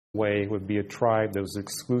way would be a tribe that was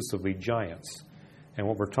exclusively giants. And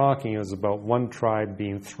what we're talking is about one tribe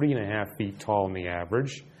being 3.5 feet tall on the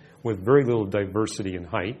average, with very little diversity in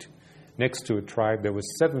height, next to a tribe that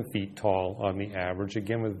was 7 feet tall on the average,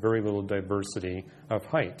 again with very little diversity of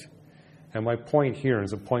height. And my point here,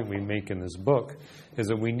 is a point we make in this book, is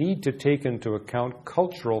that we need to take into account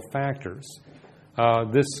cultural factors.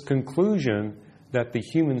 This conclusion that the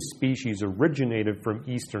human species originated from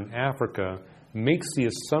Eastern Africa makes the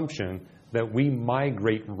assumption that we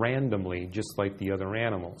migrate randomly just like the other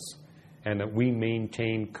animals, and that we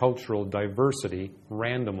maintain cultural diversity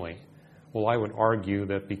randomly. Well, I would argue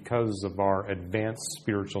that because of our advanced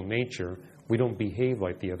spiritual nature, we don't behave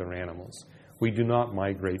like the other animals. We do not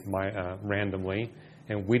migrate randomly,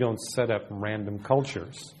 and we don't set up random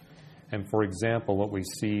cultures. And for example, what we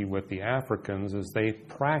see with the Africans is they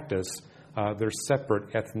practice their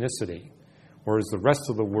separate ethnicity. Whereas the rest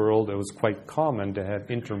of the world, it was quite common to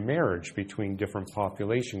have intermarriage between different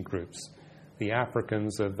population groups. The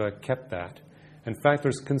Africans have kept that. In fact,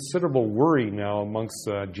 there's considerable worry now amongst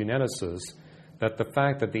geneticists that the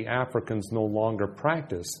fact that the Africans no longer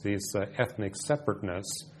practice this ethnic separateness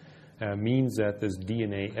means that this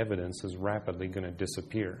DNA evidence is rapidly going to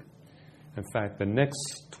disappear. In fact, the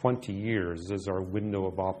next 20 years is our window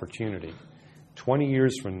of opportunity. 20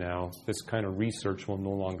 years from now, this kind of research will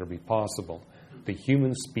no longer be possible. The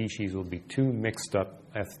human species will be too mixed up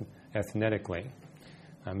ethnically.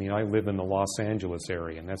 I mean, I live in the Los Angeles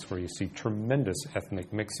area, and that's where you see tremendous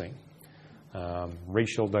ethnic mixing.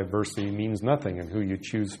 Racial diversity means nothing in who you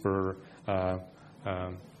choose for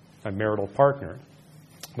a marital partner.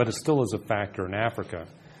 But it still is a factor in Africa.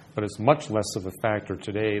 But it's much less of a factor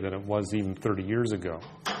today than it was even 30 years ago.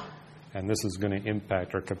 And this is going to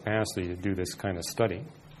impact our capacity to do this kind of study.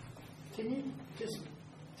 Can you just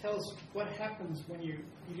tell us what happens when you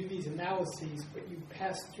do these analyses, but you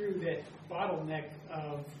pass through that bottleneck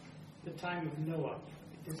of the time of Noah?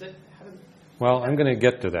 Well, I'm going to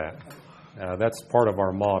get to that. That's part of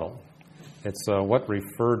our model. It's what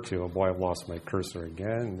referred to. Oh boy, I've lost my cursor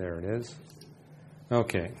again. There it is.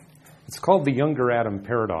 Okay. It's called the Younger Adam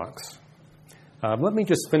paradox. Let me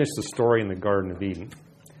just finish the story in the Garden of Eden.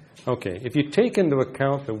 Okay, if you take into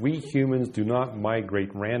account that we humans do not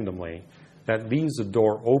migrate randomly, that leaves the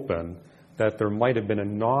door open that there might have been a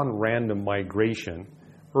non-random migration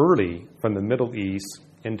early from the Middle East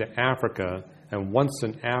into Africa, and once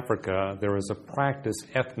in Africa there was a practiced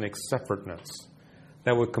ethnic separateness.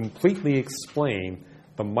 That would completely explain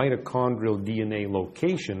the mitochondrial DNA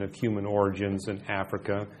location of human origins in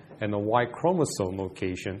Africa and the Y chromosome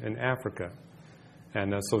location in Africa.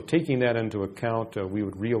 And so taking that into account, we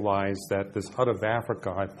would realize that this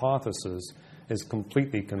out-of-Africa hypothesis is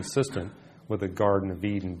completely consistent with the Garden of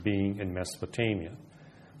Eden being in Mesopotamia.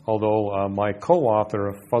 Although my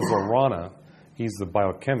co-author, Fazl Rana, he's the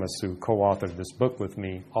biochemist who co-authored this book with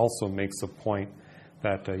me, also makes the point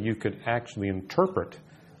that you could actually interpret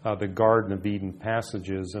the Garden of Eden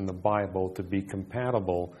passages in the Bible to be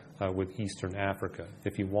compatible with Eastern Africa,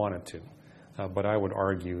 if you wanted to. But I would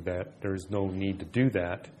argue that there's no need to do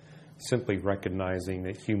that. Simply recognizing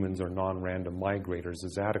that humans are non-random migrators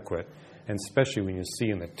is adequate, and especially when you see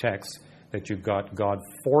in the text that you've got God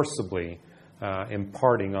forcibly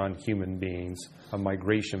imparting on human beings a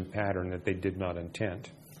migration pattern that they did not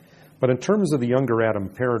intend. But in terms of the Younger Adam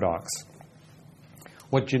paradox,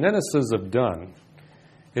 what geneticists have done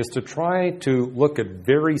is to try to look at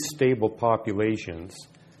very stable populations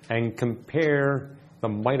and compare the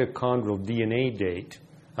mitochondrial DNA date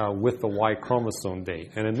with the Y chromosome date.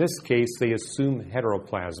 And in this case, they assume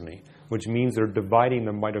heteroplasmy, which means they're dividing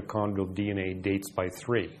the mitochondrial DNA dates by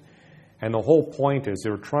 3. And the whole point is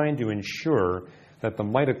they're trying to ensure that the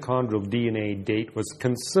mitochondrial DNA date was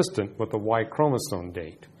consistent with the Y chromosome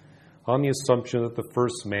date, on the assumption that the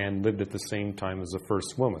first man lived at the same time as the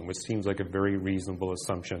first woman, which seems like a very reasonable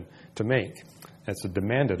assumption to make. That's a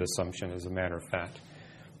demanded assumption, as a matter of fact.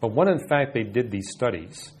 But when, in fact, they did these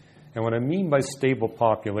studies, and what I mean by stable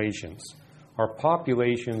populations are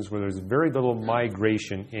populations where there's very little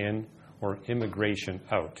migration in or immigration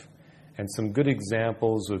out. And some good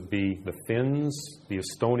examples would be the Finns, the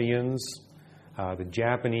Estonians, the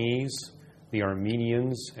Japanese, the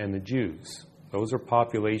Armenians, and the Jews. Those are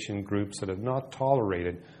population groups that have not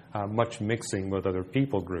tolerated much mixing with other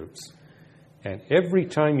people groups. And every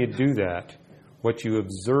time you do that, what you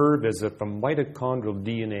observe is that the mitochondrial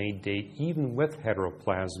DNA date, even with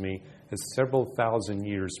heteroplasmy, is several thousand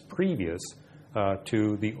years previous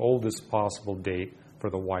to the oldest possible date for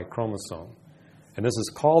the Y chromosome. And this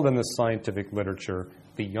is called in the scientific literature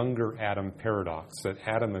the Younger Adam paradox, that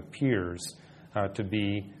Adam appears to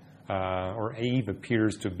be or Eve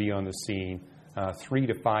appears to be on the scene 3,000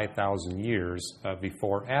 to 5,000 years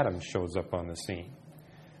before Adam shows up on the scene.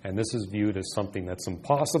 And this is viewed as something that's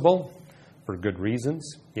impossible for good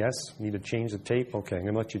reasons. Yes, need to change the tape? Okay, I'm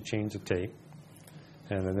going to let you change the tape.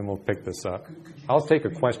 And then we'll pick this up. I'll take a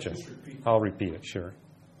question. I'll repeat it, sure.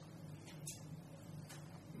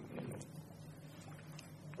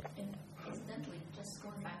 Incidentally, just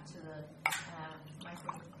going back to the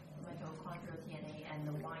mitochondrial DNA and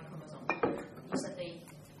the Y chromosome, you said they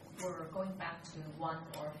were going back to one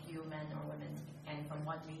or a few men or women and from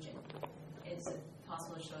one region. Is it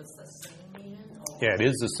possible to show it's the same region? Or? Yeah, it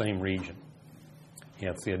is the same region. Yeah,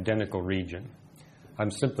 it's the identical region. I'm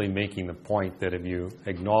simply making the point that if you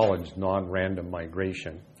acknowledge non-random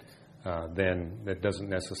migration, then it doesn't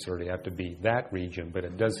necessarily have to be that region, but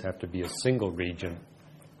it does have to be a single region,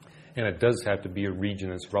 and it does have to be a region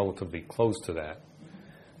that's relatively close to that.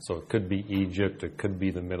 So it could be Egypt, it could be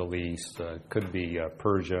the Middle East, it could be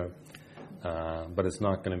Persia, but it's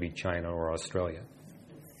not going to be China or Australia.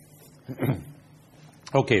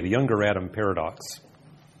 Okay, the younger Adam paradox.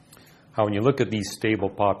 How when you look at these stable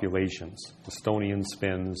populations, Estonians,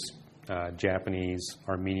 Finns, Japanese,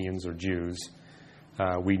 Armenians, or Jews,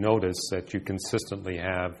 we notice that you consistently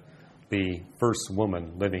have the first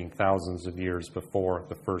woman living thousands of years before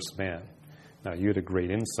the first man. Now, you had a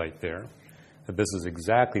great insight there, that this is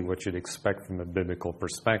exactly what you'd expect from a biblical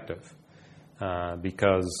perspective,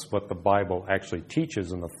 because what the Bible actually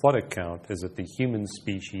teaches in the flood account is that the human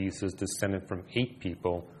species is descended from 8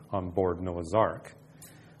 people on board Noah's Ark.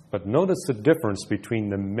 But notice the difference between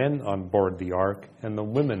the men on board the ark and the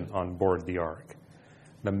women on board the ark.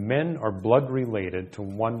 The men are blood related to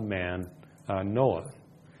one man, Noah.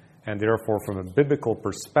 And therefore, from a biblical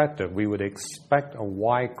perspective, we would expect a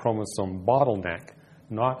Y chromosome bottleneck,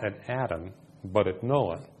 not at Adam, but at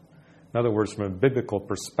Noah. In other words, from a biblical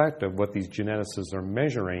perspective, what these geneticists are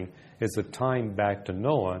measuring is the time back to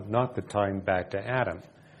Noah, not the time back to Adam.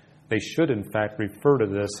 They should, in fact, refer to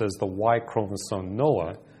this as the Y chromosome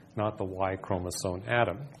Noah, not the Y chromosome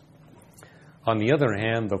Adam. On the other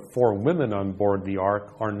hand, the 4 women on board the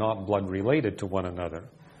ark are not blood related to one another.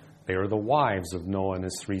 They are the wives of Noah and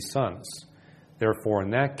his 3 sons. Therefore, in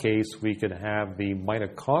that case, we could have the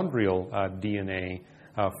mitochondrial DNA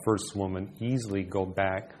first woman easily go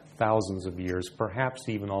back thousands of years, perhaps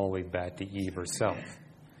even all the way back to Eve herself.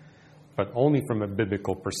 But only from a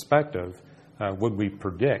biblical perspective would we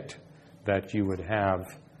predict that you would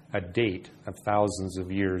have a date of thousands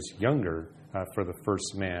of years younger for the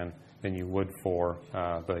first man than you would for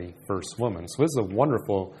the first woman. So this is a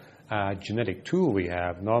wonderful genetic tool we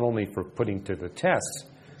have, not only for putting to the test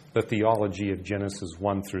the theology of Genesis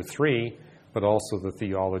 1 through 3, but also the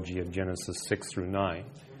theology of Genesis 6 through 9.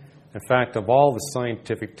 In fact, of all the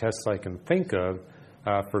scientific tests I can think of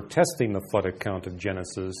for testing the flood account of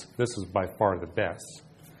Genesis, this is by far the best.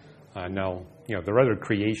 Now, there are other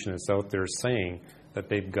creationists out there saying that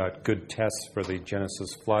they've got good tests for the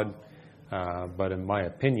Genesis flood, but in my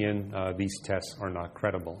opinion, these tests are not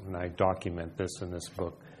credible, and I document this in this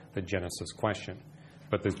book, The Genesis Question.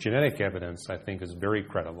 But the genetic evidence, I think, is very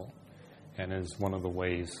credible, and is one of the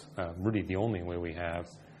ways, really the only way we have,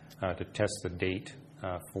 to test the date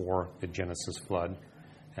for the Genesis flood,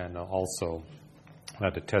 and also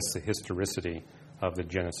to test the historicity of the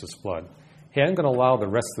Genesis flood. Hey, I'm going to allow the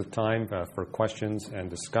rest of the time for questions and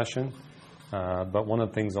discussion. But one of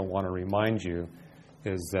the things I want to remind you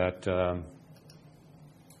is that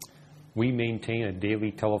we maintain a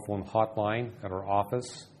daily telephone hotline at our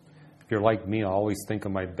office. If you're like me, I always think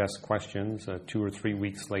of my best questions 2 or 3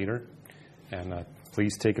 weeks later. And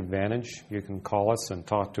please take advantage. You can call us and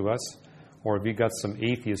talk to us. Or if you've got some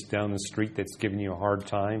atheist down the street that's giving you a hard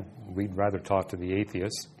time, we'd rather talk to the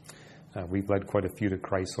atheist. We've led quite a few to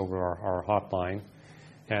Christ over our hotline.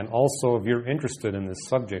 And also, if you're interested in the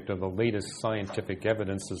subject of the latest scientific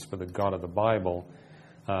evidences for the God of the Bible,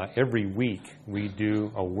 every week we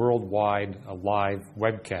do a worldwide live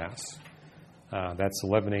webcast. That's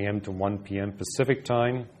 11 a.m. to 1 p.m. Pacific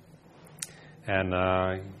time.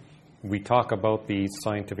 And we talk about the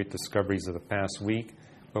scientific discoveries of the past week,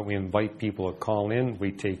 but we invite people to call in.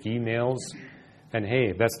 We take emails. And hey,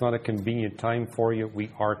 if that's not a convenient time for you, we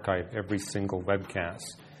archive every single webcast.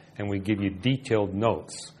 And we give you detailed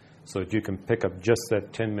notes so that you can pick up just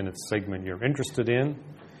that 10-minute segment you're interested in.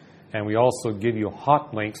 And we also give you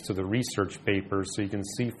hot links to the research papers so you can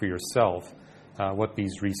see for yourself what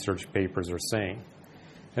these research papers are saying.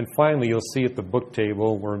 And finally, you'll see at the book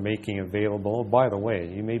table we're making available. Oh, by the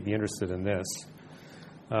way, you may be interested in this.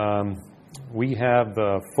 We have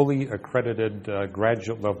fully accredited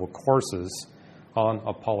graduate level courses on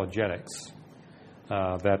apologetics.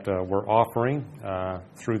 that we're offering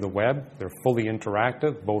through the web. They're fully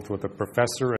interactive, both with the professor